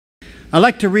I'd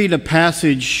like to read a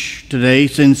passage today.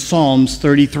 It's in Psalms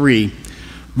 33,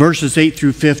 verses 8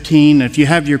 through 15. If you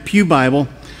have your Pew Bible,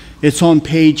 it's on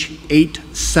page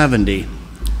 870.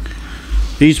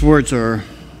 These words are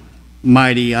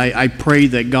mighty. I pray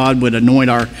that God would anoint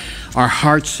our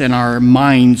hearts and our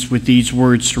minds with these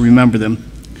words to remember them.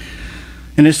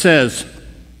 And it says,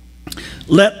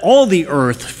 "Let all the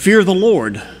earth fear the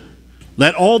Lord.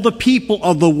 Let all the people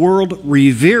of the world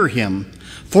revere him.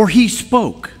 For he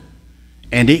spoke,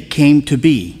 and it came to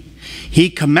be. He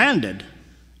commanded,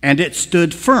 and it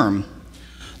stood firm.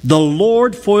 The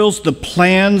Lord foils the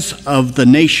plans of the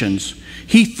nations.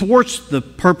 He thwarts the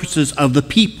purposes of the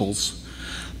peoples.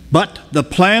 But the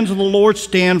plans of the Lord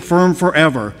stand firm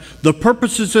forever, the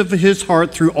purposes of his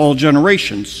heart through all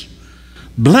generations.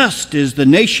 Blessed is the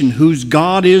nation whose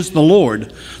God is the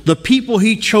Lord, the people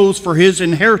he chose for his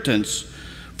inheritance.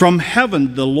 From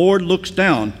heaven the Lord looks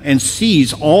down and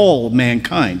sees all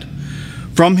mankind.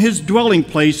 From his dwelling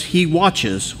place he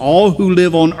watches all who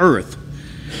live on earth.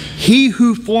 He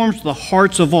who forms the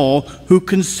hearts of all, who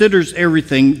considers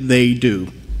everything they do."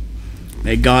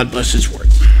 May God bless his word.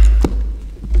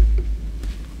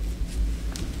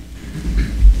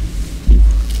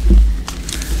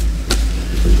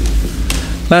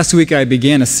 Last week I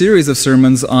began a series of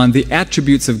sermons on the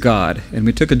attributes of God, and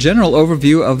we took a general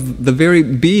overview of the very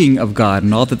being of God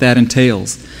and all that that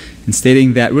entails, and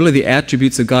stating that really the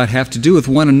attributes of God have to do with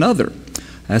one another.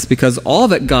 That's because all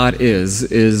that God is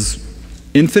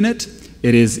infinite,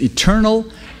 it is eternal,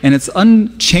 and it's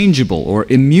unchangeable or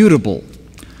immutable.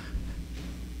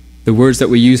 The words that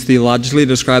we use theologically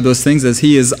describe those things as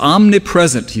he is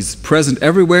omnipresent. He's present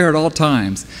everywhere at all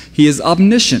times. He is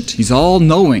omniscient. He's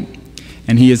all-knowing.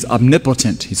 And he is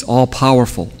omnipotent. He's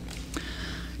all-powerful.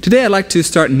 Today I'd like to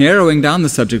start narrowing down the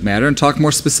subject matter and talk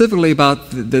more specifically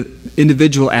about the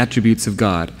individual attributes of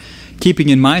God, keeping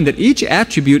in mind that each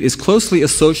attribute is closely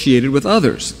associated with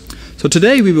others. So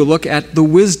today we will look at the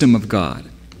wisdom of God.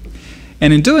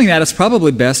 And in doing that, it's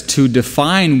probably best to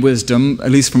define wisdom,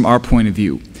 at least from our point of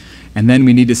view. And then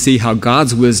we need to see how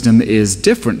God's wisdom is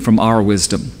different from our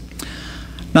wisdom.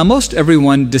 Now, most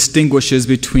everyone distinguishes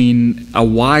between a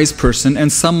wise person and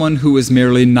someone who is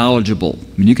merely knowledgeable.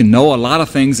 I mean, you can know a lot of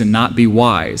things and not be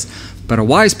wise, but a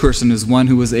wise person is one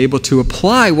who is able to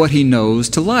apply what he knows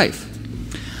to life.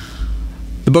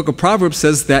 The book of Proverbs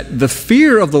says that the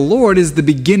fear of the Lord is the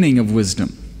beginning of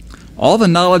wisdom. All the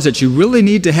knowledge that you really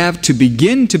need to have to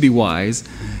begin to be wise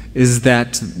is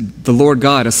that the Lord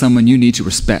God is someone you need to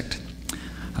respect.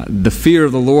 The fear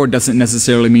of the Lord doesn't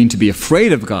necessarily mean to be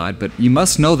afraid of God, but you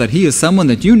must know that he is someone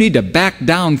that you need to back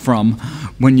down from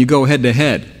when you go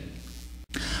head-to-head.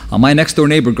 My next-door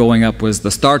neighbor growing up was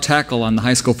the star tackle on the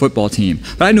high school football team.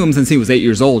 But I knew him since he was 8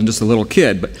 years old and just a little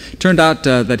kid. But it turned out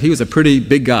that he was a pretty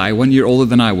big guy, 1 year older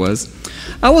than I was.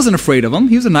 I wasn't afraid of him.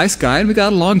 He was a nice guy, and we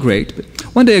got along great. But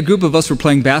one day a group of us were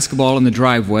playing basketball in the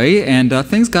driveway, and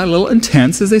things got a little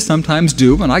intense, as they sometimes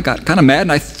do. And I got kind of mad,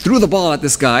 and I threw the ball at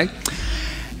this guy.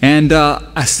 And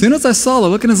as soon as I saw the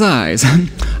look in his eyes,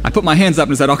 I put my hands up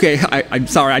and said, "Okay, I'm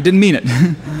sorry, I didn't mean it."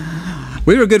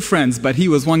 We were good friends, but he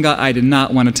was one guy I did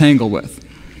not want to tangle with.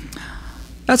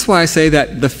 That's why I say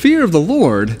that the fear of the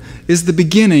Lord is the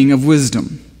beginning of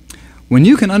wisdom. When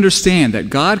you can understand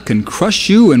that God can crush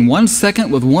you in 1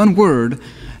 second with one word,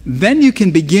 then you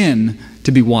can begin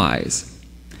to be wise.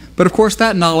 But of course,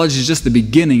 that knowledge is just the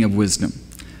beginning of wisdom.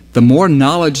 The more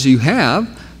knowledge you have,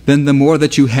 then the more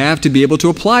that you have to be able to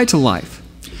apply to life.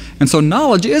 And so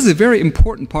knowledge is a very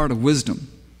important part of wisdom.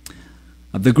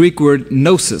 The Greek word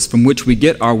gnosis, from which we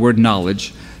get our word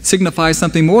knowledge, signifies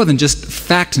something more than just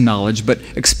fact knowledge, but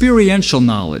experiential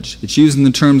knowledge. It's used in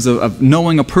the terms of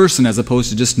knowing a person as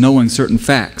opposed to just knowing certain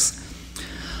facts.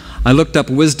 I looked up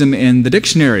wisdom in the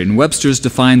dictionary, and Webster's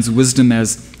defines wisdom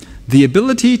as the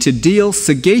ability to deal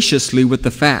sagaciously with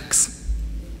the facts.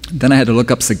 Then I had to look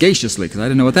up sagaciously because I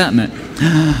didn't know what that meant.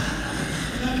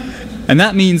 And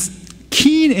that means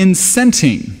keen in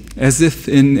scenting, as if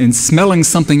in smelling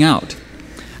something out.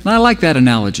 And I like that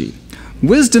analogy.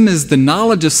 Wisdom is the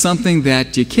knowledge of something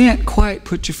that you can't quite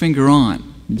put your finger on,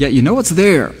 yet you know it's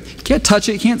there. You can't touch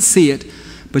it, you can't see it,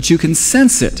 but you can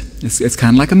sense it. It's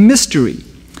kind of like a mystery.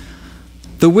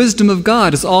 The wisdom of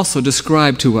God is also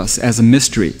described to us as a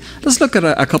mystery. Let's look at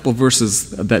a couple verses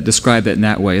that describe it in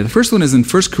that way. The first one is in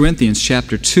 1 Corinthians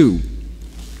chapter 2,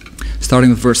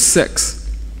 starting with verse 6.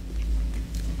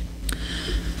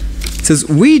 It says,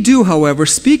 "We do, however,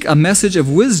 speak a message of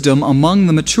wisdom among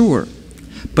the mature,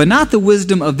 but not the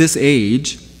wisdom of this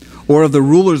age, or of the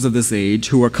rulers of this age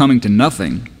who are coming to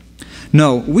nothing.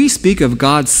 No, we speak of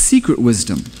God's secret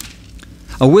wisdom,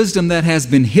 a wisdom that has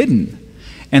been hidden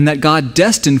and that God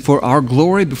destined for our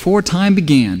glory before time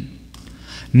began.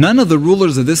 None of the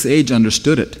rulers of this age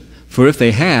understood it, for if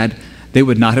they had, they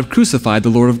would not have crucified the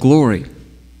Lord of glory.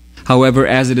 However,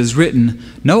 as it is written,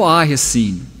 no eye has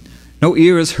seen, no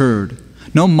ear has heard,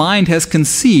 no mind has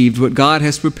conceived what God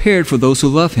has prepared for those who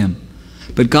love Him.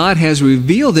 But God has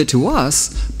revealed it to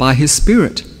us by His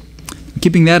Spirit.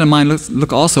 Keeping that in mind, let's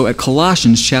look also at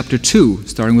Colossians chapter 2,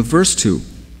 starting with verse 2.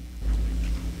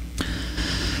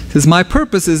 It says, "My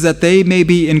purpose is that they may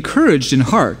be encouraged in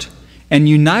heart and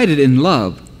united in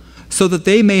love, so that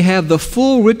they may have the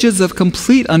full riches of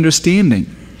complete understanding,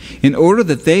 in order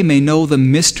that they may know the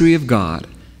mystery of God,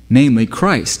 namely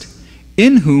Christ,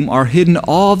 in whom are hidden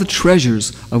all the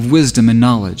treasures of wisdom and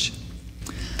knowledge."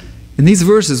 In these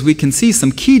verses, we can see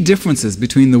some key differences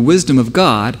between the wisdom of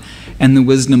God and the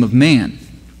wisdom of man.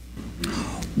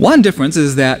 One difference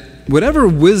is that whatever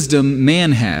wisdom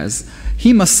man has,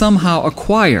 he must somehow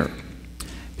acquire.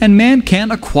 And man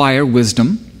can't acquire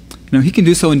wisdom. He can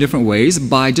do so in different ways,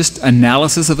 by just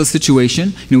analysis of a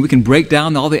situation. We can break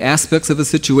down all the aspects of a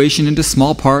situation into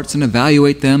small parts and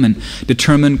evaluate them and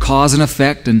determine cause and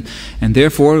effect, and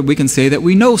therefore we can say that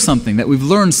we know something, that we've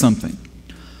learned something.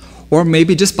 Or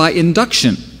maybe just by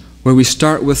induction, where we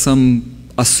start with some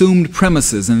assumed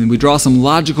premises and we draw some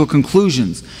logical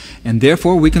conclusions, and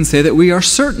therefore we can say that we are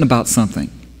certain about something.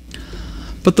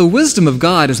 But the wisdom of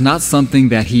God is not something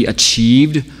that He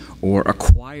achieved or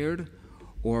acquired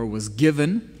or was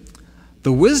given.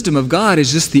 The wisdom of God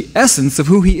is just the essence of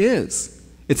who He is.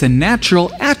 It's a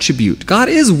natural attribute. God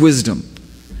is wisdom.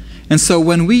 And so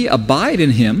when we abide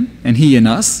in Him and He in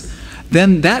us,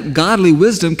 then that godly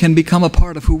wisdom can become a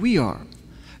part of who we are.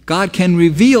 God can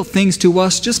reveal things to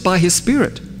us just by His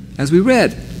Spirit, as we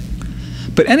read.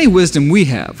 But any wisdom we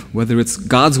have, whether it's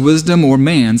God's wisdom or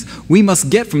man's, we must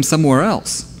get from somewhere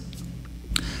else.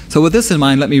 So with this in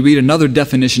mind, let me read another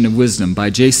definition of wisdom by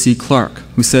J.C. Clark,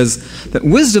 who says that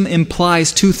wisdom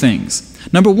implies two things.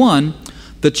 Number one,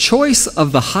 the choice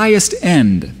of the highest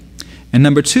end. And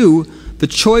number two, the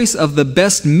choice of the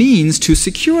best means to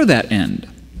secure that end.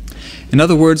 In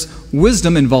other words,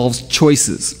 wisdom involves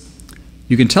choices.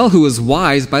 You can tell who is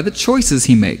wise by the choices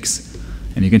he makes.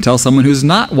 And you can tell someone who's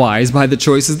not wise by the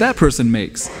choices that person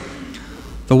makes.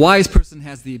 The wise person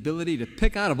has the ability to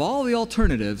pick out of all the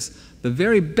alternatives the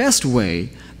very best way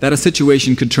that a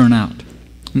situation could turn out.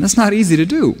 And that's not easy to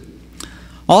do.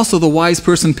 Also, the wise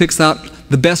person picks out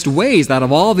the best ways out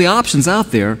of all the options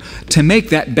out there to make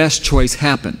that best choice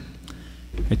happen.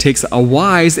 It takes a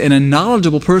wise and a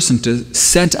knowledgeable person to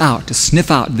scent out, to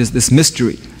sniff out this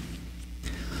mystery.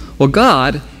 Well,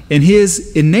 God, in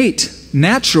His innate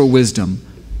natural wisdom,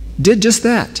 did just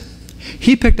that.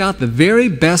 He picked out the very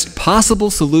best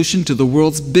possible solution to the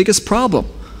world's biggest problem,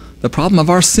 the problem of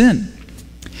our sin.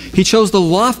 He chose the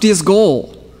loftiest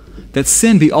goal, that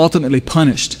sin be ultimately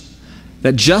punished,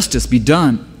 that justice be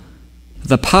done,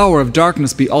 the power of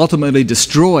darkness be ultimately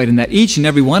destroyed, and that each and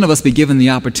every one of us be given the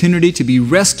opportunity to be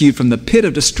rescued from the pit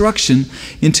of destruction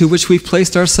into which we've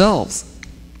placed ourselves.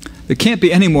 There can't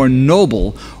be any more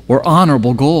noble or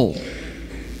honorable goal.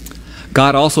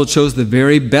 God also chose the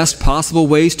very best possible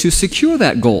ways to secure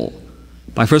that goal,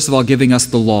 by first of all giving us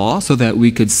the law so that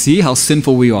we could see how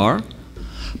sinful we are,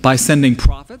 by sending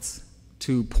prophets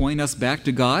to point us back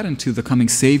to God and to the coming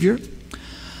Savior,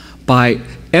 by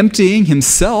emptying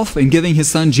Himself and giving His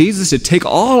Son Jesus to take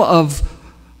all of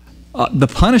the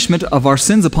punishment of our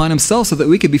sins upon Himself so that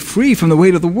we could be free from the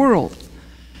weight of the world.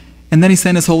 And then He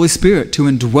sent His Holy Spirit to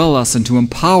indwell us and to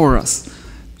empower us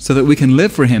so that we can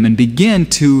live for Him and begin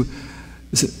to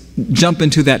jump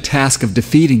into that task of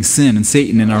defeating sin and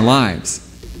Satan in our lives.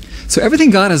 So everything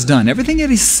God has done, everything that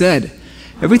He said,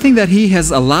 everything that He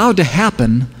has allowed to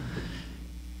happen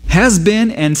has been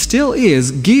and still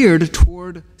is geared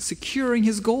toward securing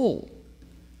His goal.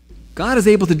 God is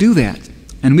able to do that,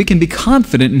 and we can be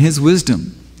confident in His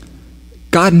wisdom.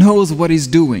 God knows what He's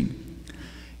doing.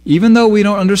 Even though we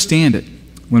don't understand it,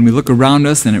 when we look around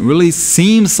us and it really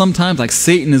seems sometimes like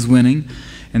Satan is winning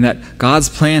and that God's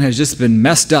plan has just been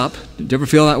messed up. Did you ever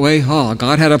feel that way? Oh,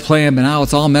 God had a plan, but now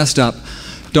it's all messed up.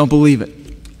 Don't believe it.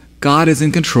 God is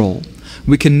in control.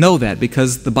 We can know that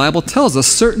because the Bible tells us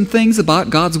certain things about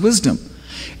God's wisdom.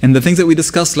 And the things that we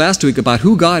discussed last week about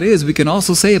who God is, we can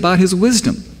also say about His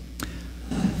wisdom.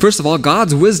 First of all,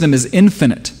 God's wisdom is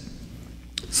infinite.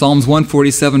 Psalms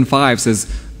 147:5 says,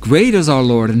 "Great is our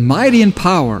Lord and mighty in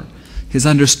power. His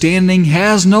understanding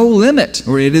has no limit,"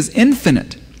 or it is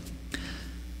infinite.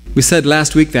 We said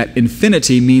last week that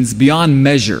infinity means beyond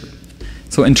measure.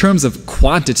 So in terms of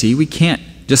quantity, we can't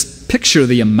just picture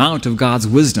the amount of God's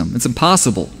wisdom. It's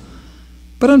impossible.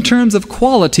 But in terms of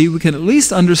quality, we can at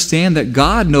least understand that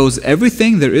God knows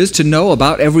everything there is to know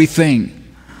about everything.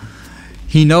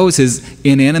 He knows His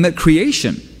inanimate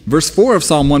creation. Verse 4 of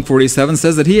Psalm 147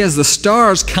 says that He has the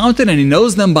stars counted and He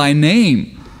knows them by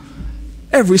name.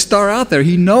 Every star out there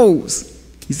He knows.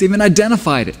 He's even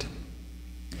identified it.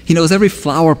 He knows every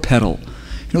flower petal.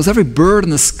 He knows every bird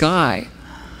in the sky.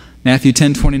 Matthew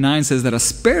 10:29 says that a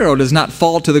sparrow does not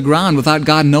fall to the ground without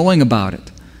God knowing about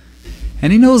it.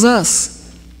 And He knows us.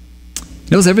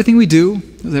 He knows everything we do.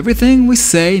 He knows everything we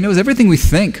say. He knows everything we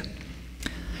think.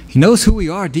 He knows who we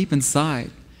are deep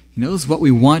inside. He knows what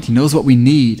we want. He knows what we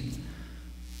need.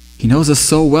 He knows us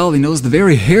so well, He knows the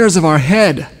very hairs of our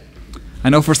head. I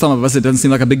know for some of us it doesn't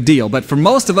seem like a big deal, but for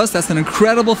most of us that's an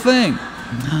incredible thing.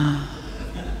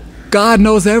 God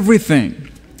knows everything.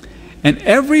 And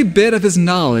every bit of His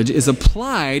knowledge is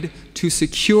applied to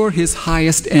secure His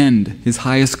highest end, His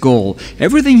highest goal.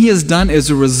 Everything He has done is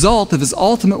a result of His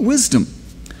ultimate wisdom.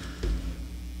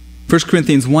 1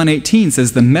 Corinthians 1:18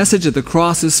 says, "The message of the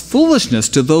cross is foolishness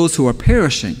to those who are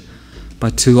perishing,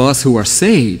 but to us who are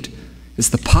saved, it's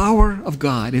the power of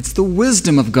God. It's the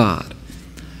wisdom of God."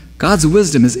 God's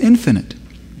wisdom is infinite.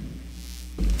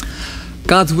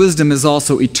 God's wisdom is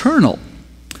also eternal.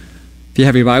 If you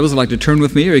have your Bibles, I'd like to turn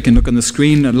with me, or you can look on the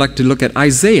screen. I'd like to look at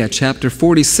Isaiah chapter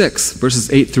 46, verses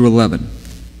 8 through 11.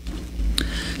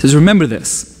 It says, "Remember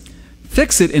this,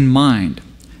 fix it in mind.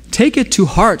 Take it to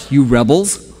heart, you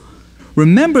rebels.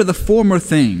 Remember the former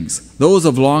things, those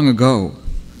of long ago.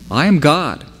 I am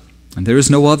God, and there is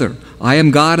no other. I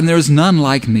am God, and there is none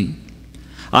like me.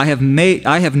 I have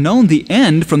known the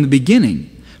end from the beginning,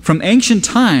 from ancient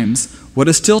times what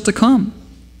is still to come.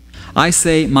 I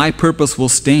say, my purpose will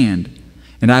stand,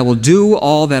 and I will do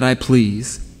all that I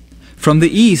please. From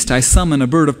the east I summon a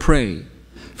bird of prey,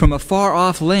 from a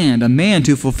far-off land a man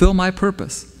to fulfill my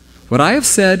purpose. What I have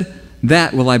said,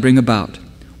 that will I bring about.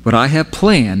 What I have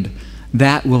planned,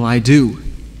 that will I do."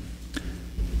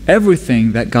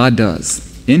 Everything that God does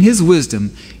in His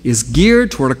wisdom is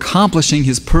geared toward accomplishing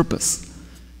His purpose,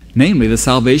 namely the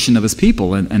salvation of His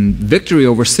people and victory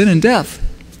over sin and death.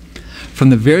 From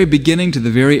the very beginning to the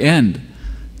very end,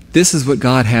 this is what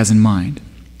God has in mind.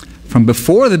 From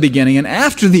before the beginning and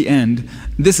after the end,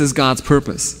 this is God's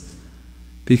purpose.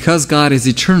 Because God is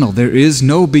eternal, there is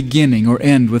no beginning or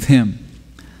end with Him.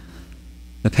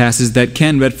 The passage that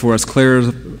Ken read for us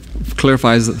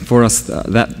clarifies for us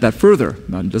that further.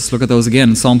 Now, just look at those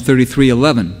again in Psalm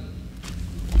 33:11.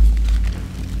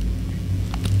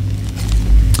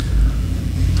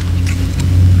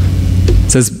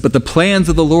 It says, "But the plans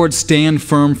of the Lord stand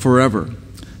firm forever,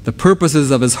 the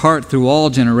purposes of His heart through all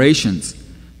generations."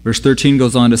 Verse 13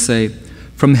 goes on to say,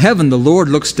 "From heaven the Lord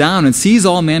looks down and sees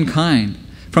all mankind.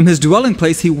 From His dwelling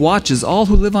place He watches all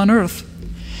who live on earth.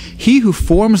 He who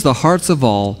forms the hearts of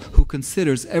all, who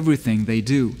considers everything they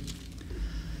do."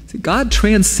 See, God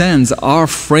transcends our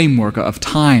framework of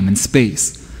time and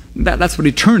space. That's what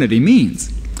eternity means.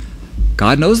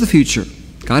 God knows the future.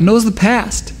 God knows the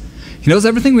past. He knows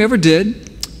everything we ever did,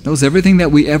 knows everything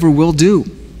that we ever will do.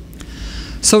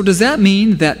 So does that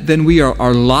mean that then we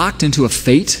are locked into a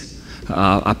fate,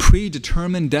 a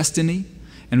predetermined destiny,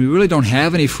 and we really don't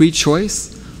have any free choice?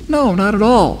 No, not at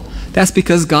all. That's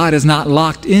because God is not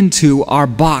locked into our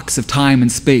box of time and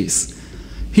space.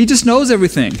 He just knows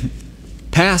everything,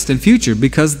 past and future,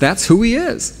 because that's who He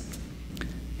is.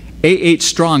 A.H.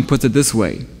 Strong puts it this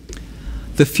way: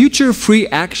 "The future free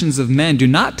actions of men do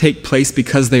not take place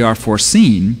because they are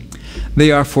foreseen. They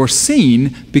are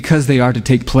foreseen because they are to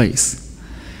take place."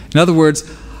 In other words,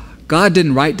 God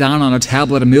didn't write down on a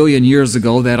tablet a million years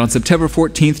ago that on September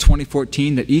 14th,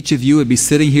 2014, that each of you would be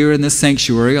sitting here in this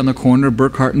sanctuary on the corner of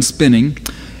Burkhart and Spinning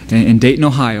in Dayton,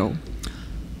 Ohio.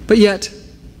 But yet,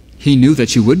 He knew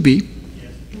that you would be.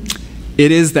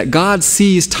 It is that God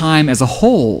sees time as a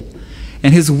whole,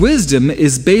 and His wisdom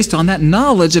is based on that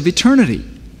knowledge of eternity.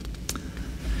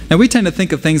 Now, we tend to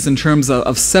think of things in terms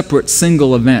of separate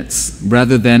single events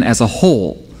rather than as a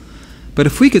whole. But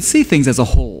if we could see things as a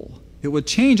whole, it would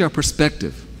change our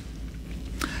perspective.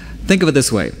 Think of it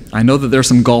this way. I know that there are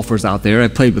some golfers out there.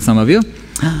 I've played with some of you.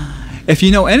 If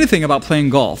you know anything about playing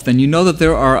golf, then you know that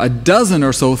there are a dozen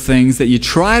or so things that you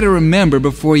try to remember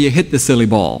before you hit the silly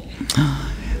ball.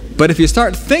 But if you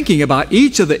start thinking about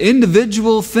each of the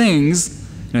individual things,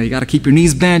 you got to keep your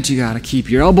knees bent, you got to keep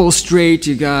your elbows straight,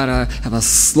 you got to have a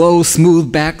slow,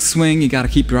 smooth backswing, you got to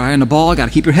keep your eye on the ball, you got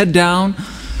to keep your head down,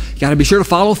 you got to be sure to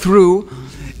follow through.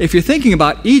 If you're thinking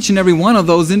about each and every one of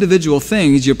those individual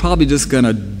things, you're probably just going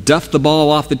to duff the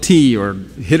ball off the tee or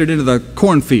hit it into the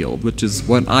cornfield, which is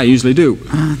what I usually do.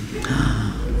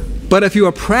 But if you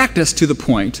are practiced to the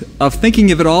point of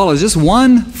thinking of it all as just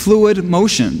one fluid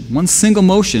motion, one single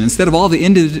motion, instead of all the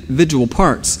individual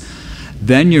parts,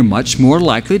 then you're much more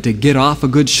likely to get off a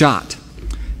good shot.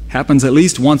 Happens at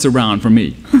least once around for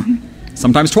me.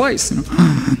 Sometimes twice.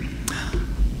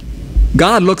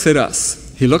 God looks at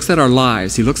us. He looks at our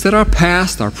lives. He looks at our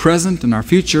past, our present, and our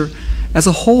future as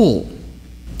a whole.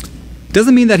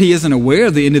 Doesn't mean that He isn't aware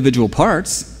of the individual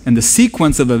parts and the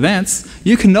sequence of events.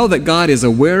 You can know that God is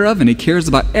aware of and He cares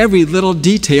about every little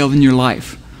detail in your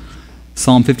life.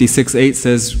 Psalm 56:8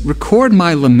 says, "Record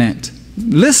my lament.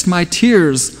 List my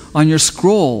tears on your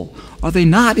scroll. Are they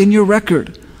not in your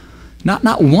record?"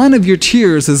 Not one of your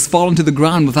tears has fallen to the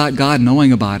ground without God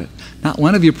knowing about it. Not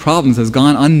one of your problems has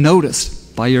gone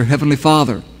unnoticed by your Heavenly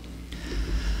Father.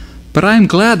 But I am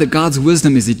glad that God's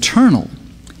wisdom is eternal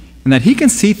and that He can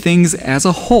see things as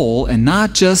a whole and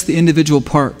not just the individual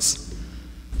parts.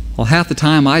 Well, half the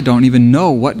time I don't even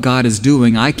know what God is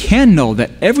doing. I can know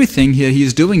that everything He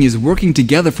is doing is working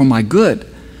together for my good,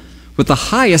 with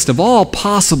the highest of all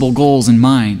possible goals in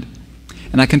mind.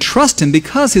 And I can trust Him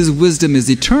because His wisdom is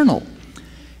eternal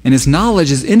and His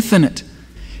knowledge is infinite.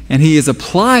 And He is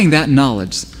applying that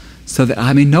knowledge so that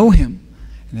I may know Him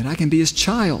and that I can be His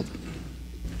child.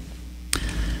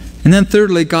 And then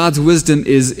thirdly, God's wisdom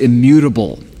is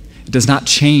immutable. It does not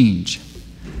change.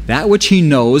 That which He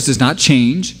knows does not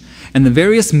change, and the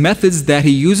various methods that He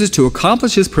uses to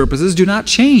accomplish His purposes do not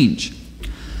change.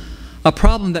 A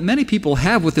problem that many people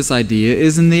have with this idea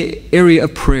is in the area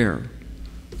of prayer.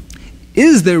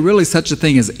 Is there really such a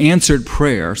thing as answered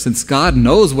prayer, since God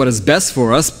knows what is best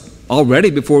for us already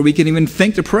before we can even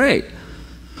think to pray?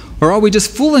 Or are we just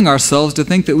fooling ourselves to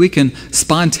think that we can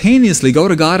spontaneously go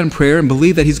to God in prayer and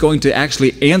believe that He's going to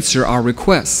actually answer our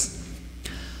requests?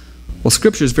 Well,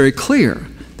 Scripture is very clear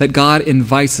that God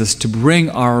invites us to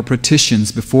bring our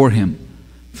petitions before Him.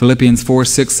 Philippians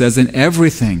 4:6 says, "In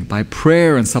everything, by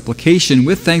prayer and supplication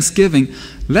with thanksgiving,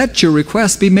 let your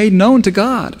requests be made known to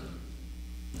God."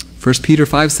 1 Peter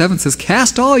 5:7 says,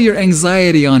 "Cast all your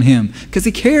anxiety on Him, because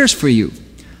He cares for you."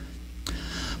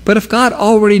 But if God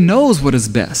already knows what is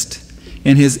best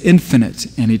in His infinite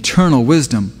and eternal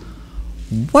wisdom,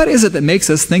 what is it that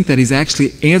makes us think that He's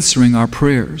actually answering our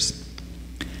prayers?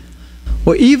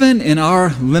 Well, even in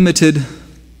our limited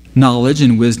knowledge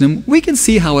and wisdom, we can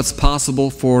see how it's possible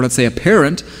for, let's say, a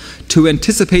parent to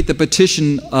anticipate the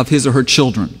petition of his or her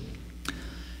children.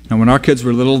 Now, when our kids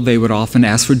were little, they would often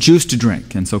ask for juice to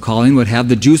drink. And so Colleen would have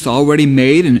the juice already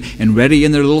made and ready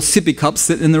in their little sippy cups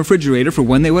sitting in the refrigerator for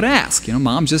when they would ask. You know,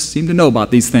 moms just seem to know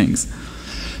about these things.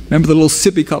 Remember the little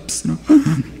sippy cups? You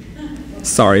know?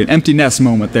 Sorry, an empty nest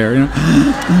moment there. You know?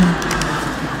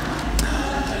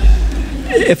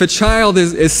 If a child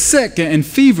is sick and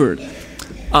fevered,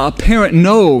 a parent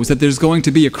knows that there's going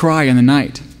to be a cry in the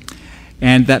night.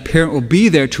 And that parent will be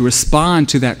there to respond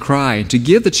to that cry and to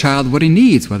give the child what he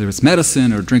needs, whether it's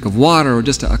medicine or a drink of water or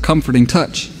just a comforting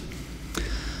touch.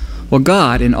 Well,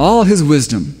 God, in all His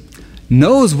wisdom,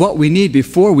 knows what we need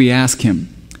before we ask Him.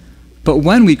 But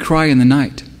when we cry in the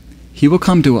night, He will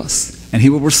come to us and He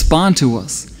will respond to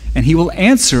us and He will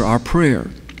answer our prayer.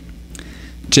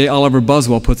 J. Oliver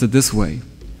Buswell puts it this way: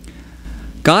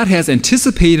 God has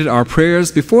anticipated our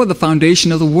prayers before the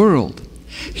foundation of the world.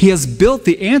 He has built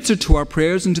the answer to our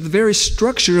prayers into the very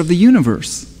structure of the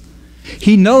universe.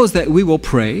 He knows that we will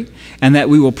pray, and that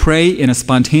we will pray in a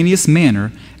spontaneous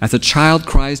manner as a child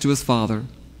cries to his father.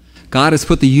 God has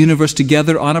put the universe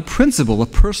together on a principle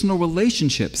of personal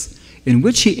relationships in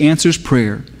which He answers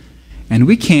prayer, and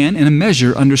we can, in a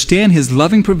measure, understand His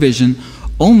loving provision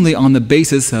only on the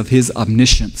basis of His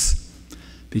omniscience.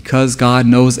 Because God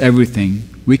knows everything,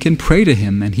 we can pray to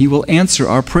Him, and He will answer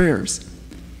our prayers.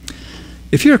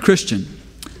 If you're a Christian,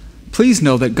 please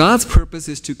know that God's purpose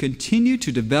is to continue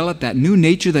to develop that new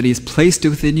nature that He has placed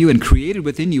within you and created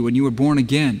within you when you were born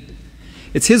again.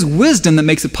 It's His wisdom that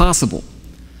makes it possible.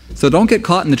 So don't get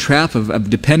caught in the trap of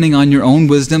depending on your own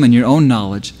wisdom and your own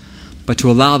knowledge, but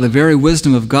to allow the very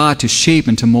wisdom of God to shape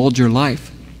and to mold your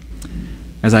life.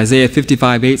 As Isaiah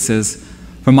 55:8 says,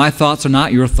 "For my thoughts are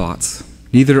not your thoughts,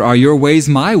 neither are your ways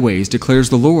my ways, declares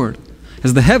the Lord.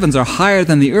 As the heavens are higher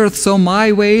than the earth, so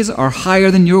my ways are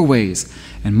higher than your ways,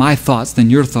 and my thoughts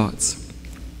than your thoughts."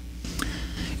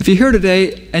 If you're here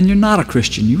today and you're not a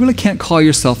Christian, you really can't call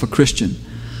yourself a Christian,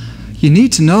 you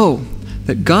need to know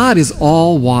that God is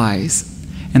all-wise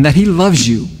and that He loves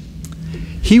you.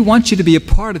 He wants you to be a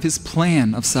part of His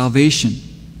plan of salvation.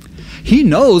 He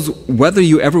knows whether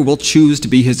you ever will choose to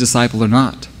be His disciple or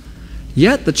not.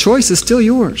 Yet the choice is still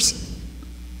yours.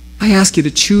 I ask you to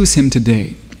choose Him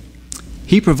today.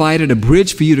 He provided a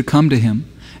bridge for you to come to Him,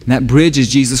 and that bridge is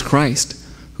Jesus Christ,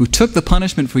 who took the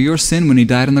punishment for your sin when he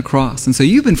died on the cross. And so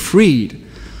you've been freed.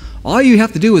 All you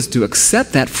have to do is to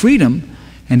accept that freedom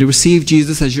and to receive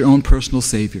Jesus as your own personal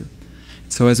Savior.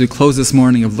 So as we close this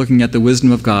morning of looking at the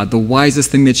wisdom of God, the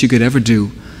wisest thing that you could ever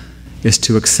do is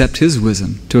to accept his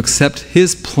wisdom, to accept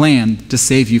his plan to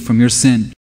save you from your sin.